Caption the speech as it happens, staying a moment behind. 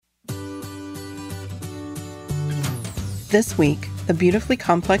This week, the Beautifully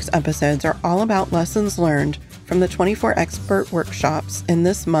Complex episodes are all about lessons learned from the 24 expert workshops in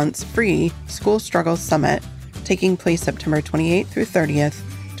this month's free School Struggles Summit, taking place September 28th through 30th,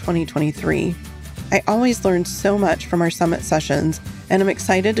 2023. I always learn so much from our summit sessions, and I'm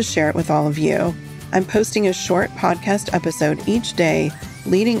excited to share it with all of you. I'm posting a short podcast episode each day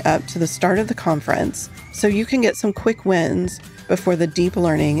leading up to the start of the conference, so you can get some quick wins before the deep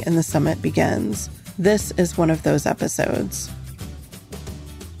learning in the summit begins. This is one of those episodes.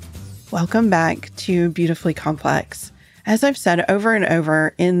 Welcome back to Beautifully Complex. As I've said over and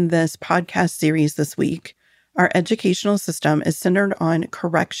over in this podcast series this week, our educational system is centered on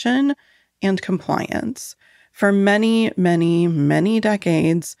correction and compliance. For many, many, many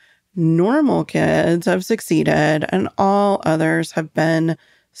decades, normal kids have succeeded and all others have been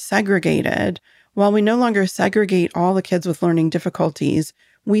segregated. While we no longer segregate all the kids with learning difficulties,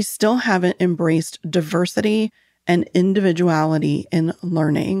 we still haven't embraced diversity and individuality in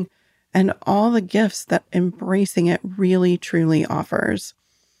learning and all the gifts that embracing it really, truly offers.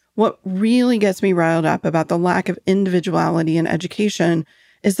 What really gets me riled up about the lack of individuality in education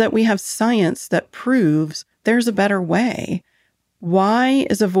is that we have science that proves there's a better way. Why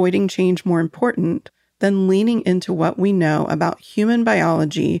is avoiding change more important than leaning into what we know about human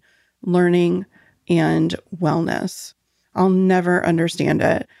biology, learning, and wellness? I'll never understand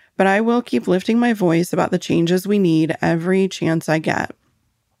it, but I will keep lifting my voice about the changes we need every chance I get.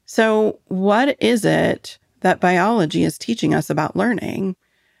 So, what is it that biology is teaching us about learning?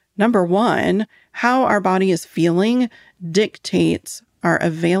 Number one, how our body is feeling dictates our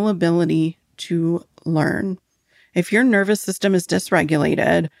availability to learn. If your nervous system is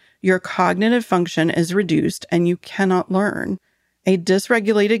dysregulated, your cognitive function is reduced and you cannot learn. A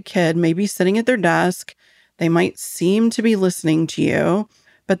dysregulated kid may be sitting at their desk. They might seem to be listening to you,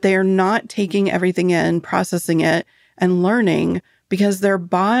 but they are not taking everything in, processing it, and learning because their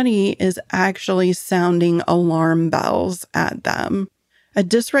body is actually sounding alarm bells at them. A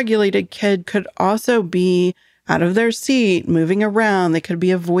dysregulated kid could also be out of their seat, moving around. They could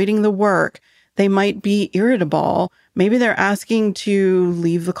be avoiding the work. They might be irritable. Maybe they're asking to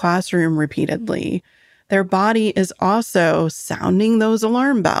leave the classroom repeatedly. Their body is also sounding those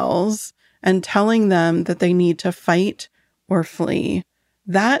alarm bells and telling them that they need to fight or flee.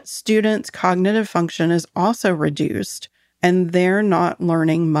 That student's cognitive function is also reduced, and they're not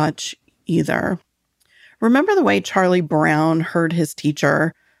learning much either. Remember the way Charlie Brown heard his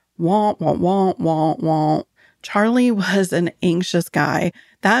teacher? Womp, womp, womp, womp, womp. Charlie was an anxious guy.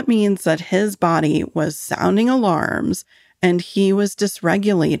 That means that his body was sounding alarms and he was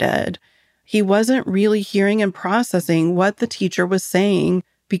dysregulated. He wasn't really hearing and processing what the teacher was saying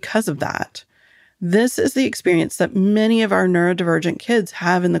because of that. This is the experience that many of our neurodivergent kids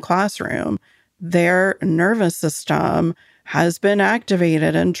have in the classroom. Their nervous system has been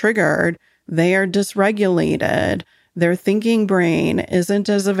activated and triggered. They are dysregulated. Their thinking brain isn't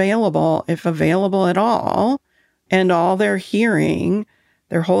as available, if available at all. And all they're hearing,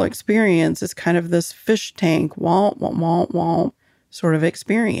 their whole experience is kind of this fish tank, womp, womp, womp, womp sort of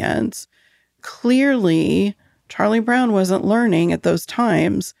experience. Clearly, Charlie Brown wasn't learning at those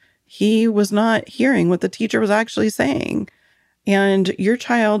times. He was not hearing what the teacher was actually saying. And your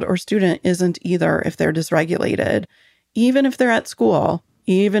child or student isn't either if they're dysregulated. Even if they're at school,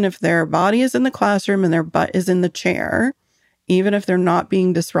 even if their body is in the classroom and their butt is in the chair, even if they're not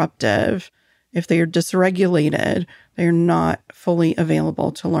being disruptive, if they are dysregulated, they're not fully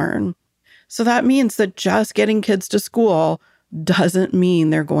available to learn. So that means that just getting kids to school doesn't mean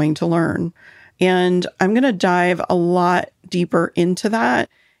they're going to learn. And I'm going to dive a lot deeper into that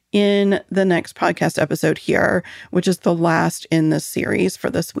in the next podcast episode here, which is the last in this series for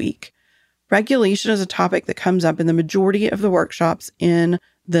this week. Regulation is a topic that comes up in the majority of the workshops in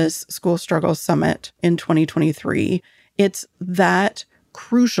this School Struggles Summit in 2023. It's that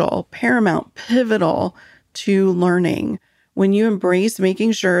crucial, paramount, pivotal to learning. When you embrace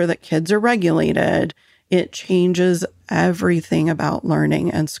making sure that kids are regulated, it changes everything about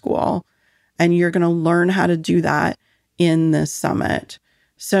learning and school. And you're going to learn how to do that in this summit.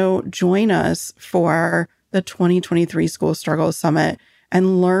 So join us for the 2023 School Struggles Summit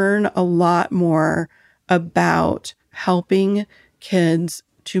and learn a lot more about helping kids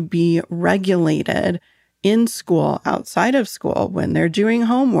to be regulated in school, outside of school, when they're doing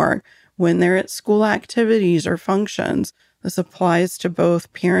homework, when they're at school activities or functions. This applies to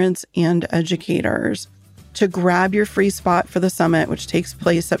both parents and educators. To grab your free spot for the summit, which takes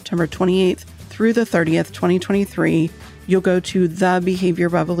place September 28th through the 30th, 2023, you'll go to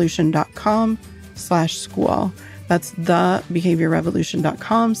thebehaviorrevolution.com/school. That's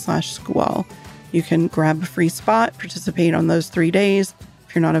thebehaviorrevolution.com/school. You can grab a free spot, participate on those 3 days.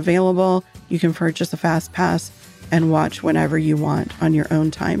 If you're not available, you can purchase a fast pass and watch whenever you want on your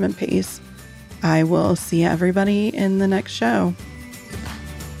own time and pace. I will see everybody in the next show.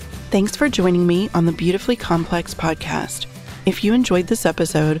 Thanks for joining me on the Beautifully Complex podcast. If you enjoyed this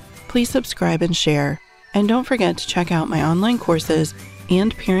episode, please subscribe and share. And don't forget to check out my online courses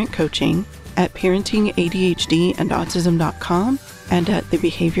and parent coaching at parentingadhdandautism.com and at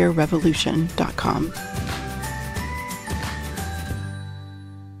thebehaviorrevolution.com.